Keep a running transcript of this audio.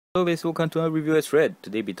Hello guys, welcome to another review as read.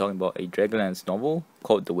 Today we'll be talking about a Dragonlance novel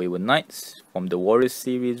called The Wayward Knights from the Warriors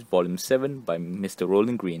series, volume 7 by Mr.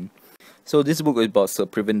 Roland Green. So this book is about Sir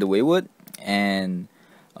Privan the Wayward, and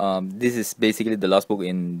this is basically the last book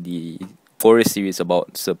in the Warriors series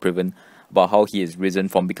about Sir Privan, about how he has risen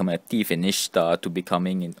from becoming a thief in Ishtar to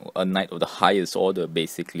becoming a knight of the highest order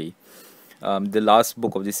basically. The last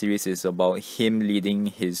book of this series is about him leading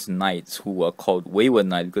his knights, who are called Wayward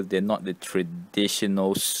Knights because they're not the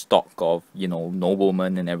traditional stock of,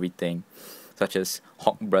 noblemen and everything, such as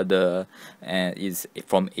Hawk Brother, and is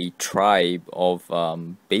from a tribe of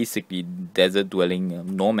basically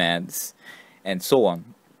desert-dwelling nomads, and so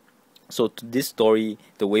on. So to this story,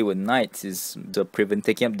 the Wayward Knights is the Privan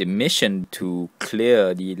taking up the mission to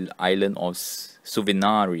clear the island of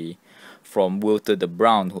Suvinari from Wilthur the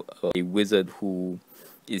Brown, a wizard who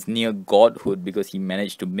is near godhood because he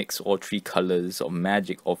managed to mix all three colors of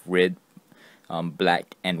magic of red,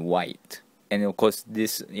 black and white. And of course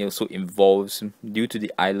this also involves, due to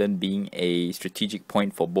the island being a strategic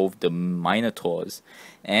point for both the Minotaurs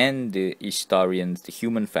and the Ishtarians, the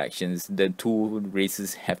human factions, the two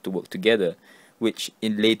races have to work together, which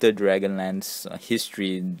in later Dragonlance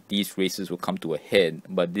history these races will come to a head.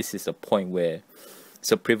 But this is a point where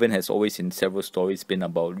Sir Privan has always in several stories been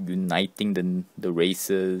about uniting the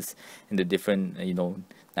races and the different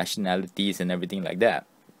nationalities and everything like that,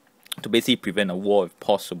 to basically prevent a war if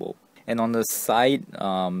possible. And on the side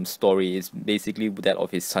story is basically that of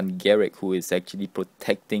his son Garrick, who is actually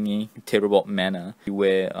protecting Tirabot Manor,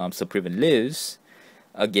 where Sir Privan lives,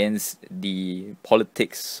 against the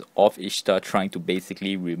politics of Ishtar trying to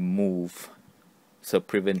basically remove Sir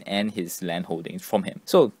Privan and his land holdings from him.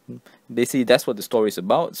 So basically that's what the story is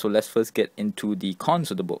about. So let's first get into the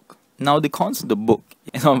cons of the book. Now the cons of the book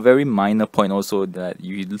is a very minor point also, that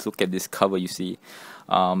you look at this cover, you see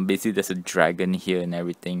basically there's a dragon here and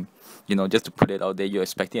everything. Just to put it out there, you're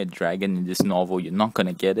expecting a dragon in this novel, you're not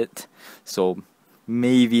gonna get it. So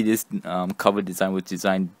maybe this cover design was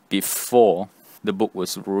designed before the book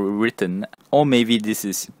was written, or maybe this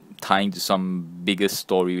is tying to some bigger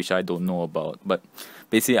story which I don't know about. But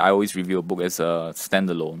basically I always review a book as a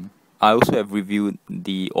standalone. I also have reviewed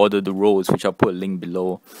the Order of the Rose, which I'll put a link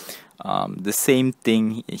below. The same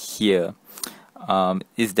thing here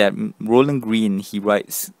is that Roland Green, he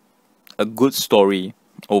writes a good story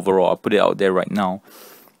overall. I'll put it out there right now.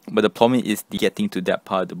 But the problem is getting to that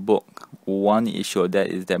part of the book. One issue of that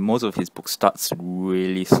is that most of his book starts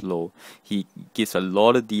really slow. He gives a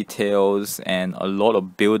lot of details and a lot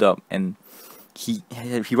of build-up, and he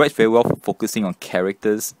writes very well for focusing on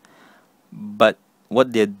characters. But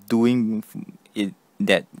what they're doing in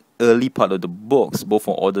that early part of the books, both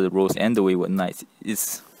for Order of the Rose and the Wayward Knights,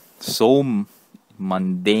 is so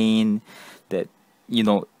mundane that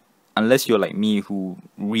unless you're like me who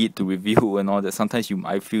read the review and all that, sometimes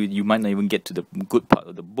I feel you might not even get to the good part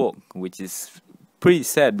of the book, which is pretty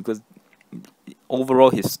sad, because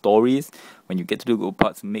overall his stories, when you get to the good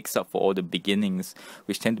parts, makes up for all the beginnings,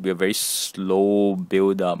 which tend to be a very slow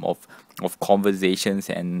build up of conversations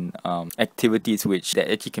and activities which that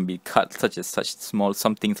actually can be cut, such small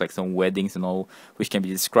some things like some weddings and all, which can be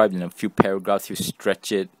described in a few paragraphs. You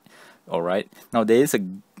stretch it. Alright, now there is a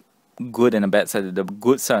good and a bad side. The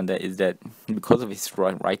good side of that is that because of his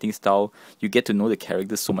writing style, you get to know the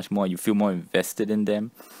characters so much more, you feel more invested in them.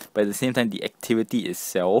 But at the same time, the activity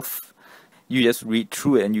itself, you just read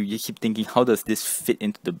through it and you keep thinking, how does this fit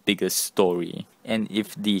into the bigger story? And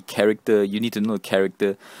if the character, you need to know the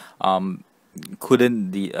character,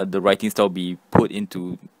 couldn't the writing style be put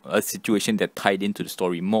into a situation that tied into the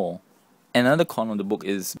story more? Another con of the book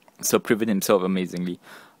is Sir Privan himself, amazingly.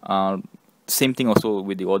 Same thing also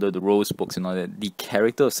with the Order of the Rose books and all that. The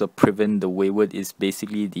character of Sir Privan the Wayward is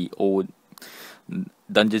basically the old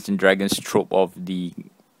Dungeons and Dragons trope of the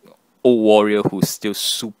old warrior who's still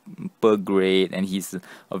super great, and he's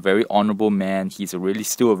a very honorable man. He's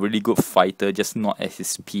still a really good fighter, just not at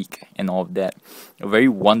his peak and all of that. A very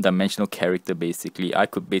one-dimensional character basically. I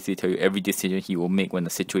could basically tell you every decision he will make when the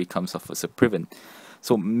situation comes up for Sir Privan.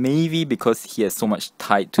 So maybe because he has so much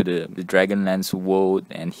tied to the Dragonlance world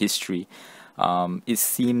and history, it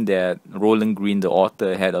seemed that Roland Green, the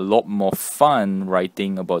author, had a lot more fun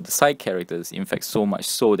writing about the side characters. In fact, so much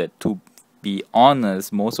so that, to be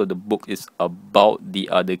honest, most of the book is about the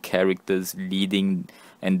other characters leading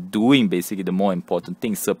and doing basically the more important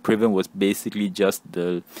things. Sir Privan was basically just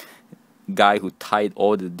the guy who tied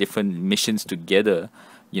all the different missions together.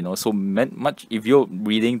 So much, if you're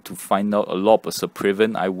reading to find out a lot about Sir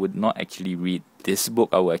Privan, I would not actually read this book.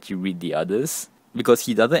 I would actually read the others, because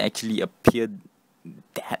he doesn't actually appear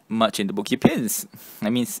that much in the book. He appears, I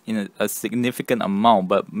mean, in a significant amount,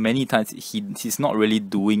 but many times he's not really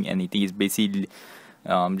doing anything. He's basically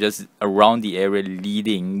just around the area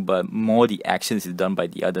leading, but more the actions is done by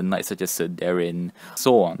the other knights such as Sir Darren,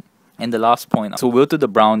 so on. And the last point, so Wilthur the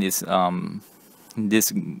Brown is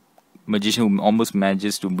this magician who almost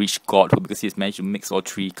manages to reach godhood because he's managed to mix all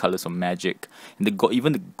three colors of magic, and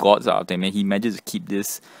even the gods are out there. Man, he manages to keep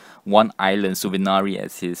this one island, Souvenari,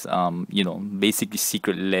 as his basically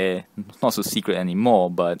secret lair. Not so secret anymore,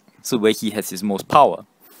 but so where he has his most power.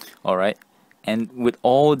 All right. And with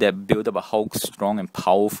all that build up of how strong and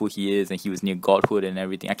powerful he is, and he was near godhood and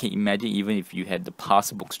everything, I can imagine even if you had the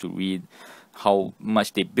past books to read, how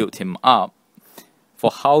much they built him up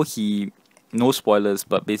for how he, no spoilers,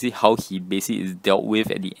 but basically how he basically is dealt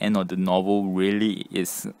with at the end of the novel really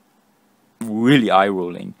is really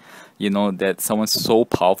eye-rolling. You know, that someone so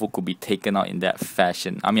powerful could be taken out in that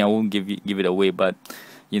fashion. I mean, I won't give it away, but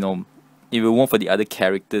you know, if it weren't for the other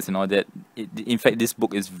characters and all that, in fact, this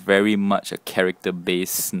book is very much a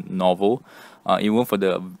character-based novel. If it weren't for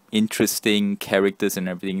the interesting characters and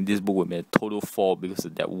everything, this book would be a total fall because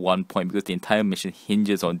of that one point, because the entire mission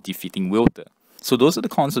hinges on defeating Wilthur. So those are the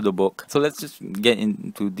cons of the book. So let's just get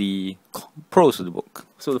into the pros of the book.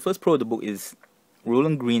 So the first pro of the book is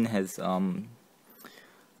Roland Green has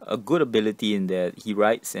a good ability in that he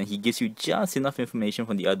writes and he gives you just enough information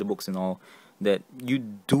from the other books and all that you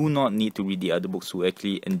do not need to read the other books to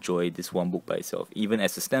actually enjoy this one book by itself. Even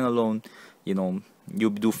as a standalone, you know,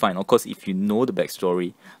 you'll do fine. Of course, if you know the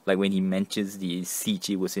backstory, like when he mentions the siege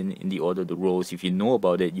he was in the Order of the Rose, if you know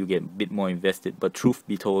about it, you get a bit more invested. But truth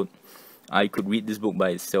be told, I could read this book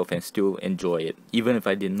by itself and still enjoy it, even if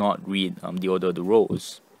I did not read the Order of the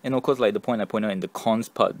Rose. And of course, like the point I point out in the cons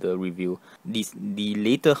part of the review, the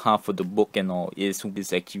later half of the book and all is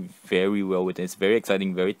actually very well written. It's very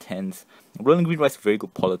exciting, very tense. Roland Green writes very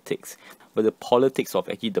good politics, but the politics of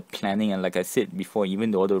actually the planning, and like I said before, even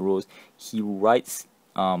the Order of the Rose, he writes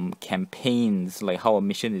campaigns, like how a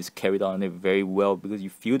mission is carried out on it very well, because you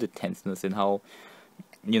feel the tenseness and how,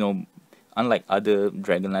 you know, unlike other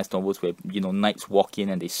Dragonlance novels where, you know, knights walk in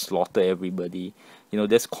and they slaughter everybody, you know,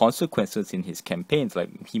 there's consequences in his campaigns.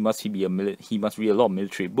 Like he must read a lot of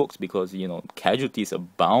military books because, you know, casualties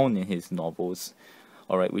abound in his novels.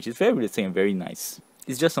 Alright, which is very realistic and very nice.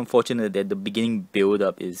 It's just unfortunate that the beginning build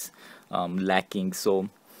up is lacking. So,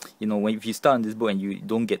 you know, if you start on this book and you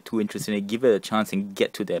don't get too interested in it, give it a chance and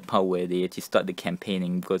get to that part where they actually start the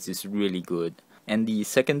campaigning, because it's really good. And the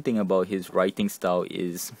second thing about his writing style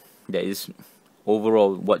is that is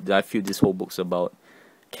overall what I feel this whole book's about: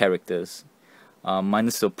 characters.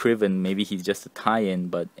 Minus Sir Privan, maybe he's just a tie-in,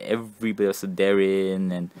 but everybody else,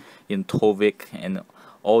 Darren and Tovik and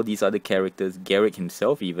all these other characters, Garrick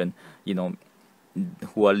himself even, you know,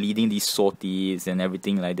 who are leading these sorties and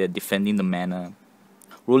everything like that, defending the manor.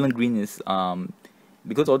 Roland Green is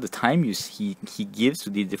because all the time he gives to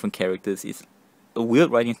these different characters is a weird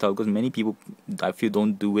writing style, because many people, I feel,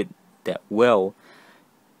 don't do it that well,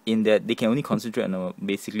 in that they can only concentrate on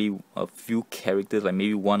basically a few characters, like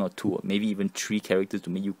maybe one or two or maybe even three characters, to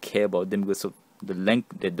make you care about them because of the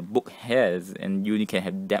length that the book has, and you only can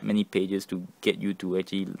have that many pages to get you to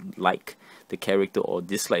actually like the character or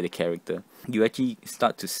dislike the character. You actually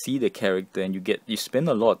start to see the character and you spend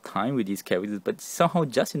a lot of time with these characters, but somehow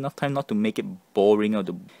just enough time not to make it boring.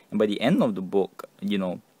 And by the end of the book, you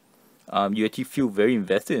know, you actually feel very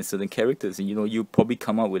invested in certain characters, and you know, you probably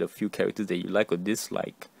come up with a few characters that you like or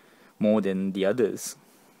dislike more than the others.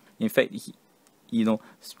 In fact, you know,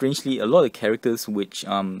 strangely, a lot of characters which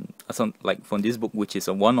like from this book, which is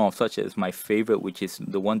a one-off, such as my favorite, which is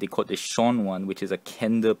the one they called the Sean one, which is a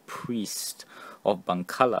Kender priest of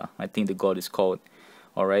Bankala, I think the god is called.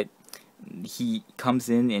 Alright, he comes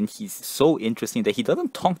in and he's so interesting that he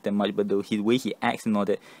doesn't talk that much, but the way he acts and all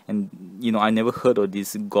that, and you know, I never heard of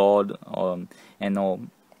this god and all,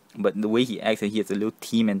 but the way he acts, and he has a little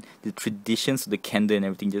team, and the traditions of the Kender and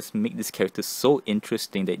everything just make this character so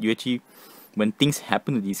interesting that you actually, when things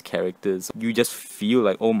happen to these characters, you just feel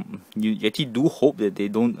like, oh, you actually do hope that they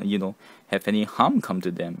don't, you know, have any harm come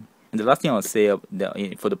to them. And the last thing I'll say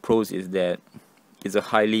for the pros is that it's a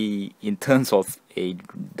highly, in terms of a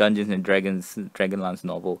Dungeons and Dragons, Dragonlance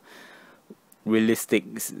novel, realistic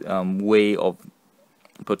way of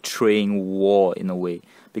portraying war in a way,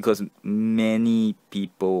 because many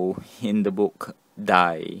people in the book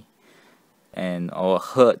die and or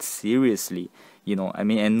hurt seriously, you know, I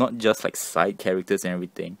mean, and not just like side characters and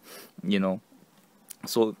everything, you know.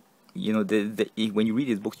 So, you know, when you read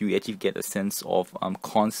this book, you actually get a sense of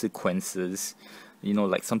consequences you know,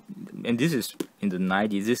 like some, and this is in the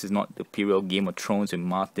 90s. This is not the period of Game of Thrones and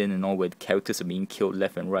Martin and all, where the characters are being killed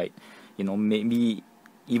left and right. You know, maybe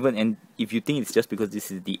even, and if you think it's just because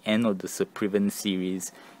this is the end of the Sir Privan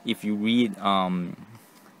series, if you read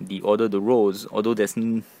the Order of the Rose, although there's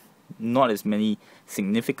not as many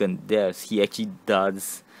significant deaths, he actually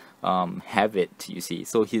does have it, you see.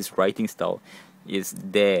 So his writing style is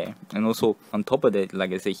there, and also on top of that,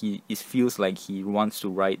 like I said, it feels like he wants to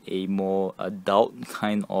write a more adult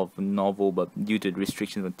kind of novel, but due to the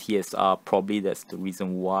restrictions of TSR, probably that's the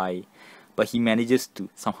reason why. But he manages to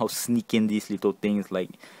somehow sneak in these little things, like,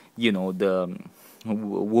 you know, the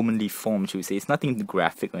womanly form, should we say. It's nothing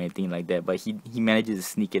graphic or anything like that, but he manages to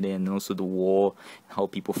sneak it in, and also the war, how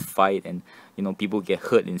people fight, and, you know, people get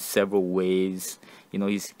hurt in several ways. You know,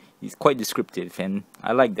 he's quite descriptive, and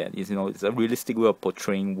I like that. You know, it's a realistic way of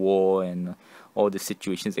portraying war and all the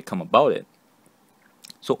situations that come about it.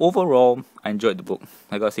 So overall, I enjoyed the book.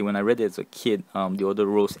 Like I say, when I read it as a kid, The Order of the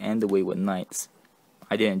Rose and The Wayward Knights,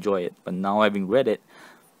 I didn't enjoy it. But now, having read it,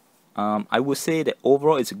 I would say that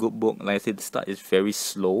overall it's a good book. Like I said, the start is very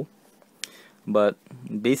slow, but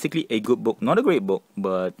basically a good book. Not a great book,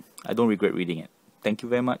 but I don't regret reading it. Thank you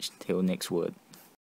very much. Till next word.